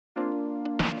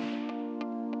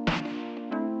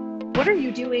What are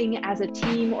you doing as a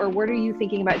team, or what are you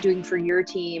thinking about doing for your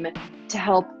team to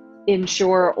help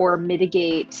ensure or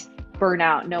mitigate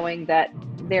burnout, knowing that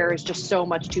there is just so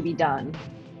much to be done?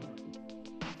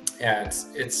 Yeah,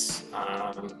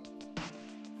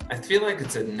 I feel like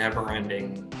it's a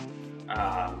never-ending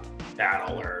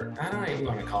battle, or I don't even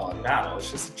want to call it a battle.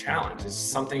 It's just a challenge. It's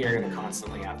something you're going to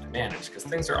constantly have to manage because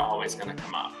things are always going to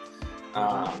come up.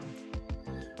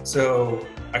 So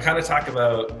I kind of talk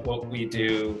about what we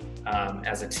do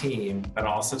as a team, but I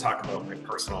also talk about my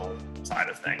personal side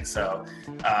of things. So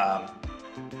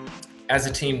as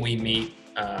a team, we meet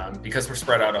because we're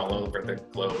spread out all over the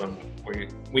globe, and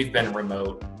we've been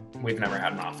remote. We've never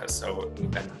had an office, so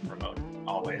we've been remote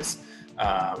always,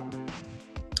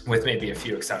 with maybe a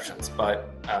few exceptions. But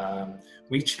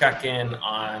we check in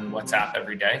on WhatsApp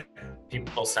every day.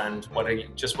 People send, what are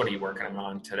you working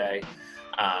on today?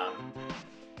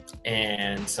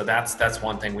 And so that's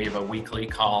one thing. We have a weekly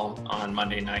call on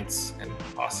Monday nights in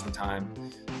Boston time,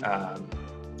 for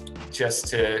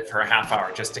a half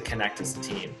hour, just to connect as a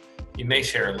team. You may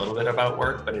share a little bit about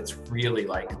work, but it's really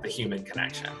like the human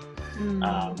connection.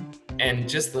 And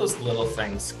just those little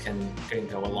things can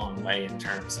go a long way in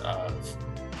terms of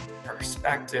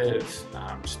perspective,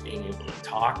 just being able to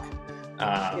talk,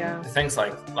 things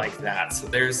like that. So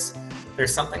there's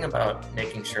something about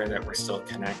making sure that we're still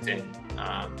connecting,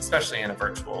 especially in a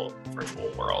virtual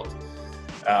world.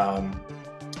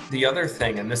 The other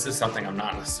thing, and this is something I'm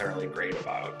not necessarily great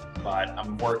about, but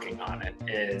I'm working on it,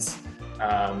 is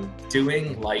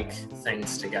doing like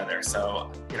things together. So,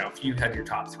 if you had your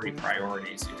top 3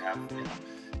 priorities, you'd have,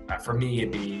 for me,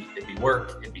 it'd be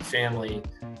work, it'd be family,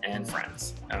 and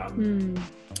friends.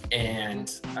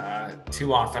 And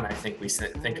too often, I think we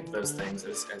think of those things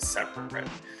as separate.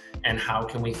 And how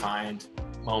can we find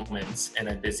moments in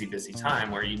a busy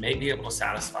time where you may be able to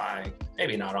satisfy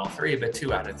maybe not all 3, but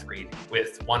 2 out of 3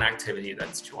 with one activity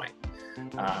that's joint.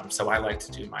 So I like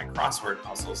to do my crossword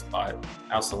puzzles, but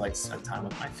I also like to spend time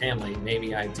with my family.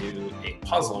 Maybe I do a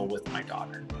puzzle with my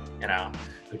daughter,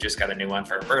 who just got a new one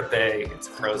for her birthday. It's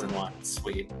a frozen one. It's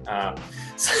sweet.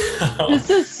 This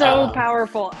is so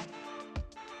powerful.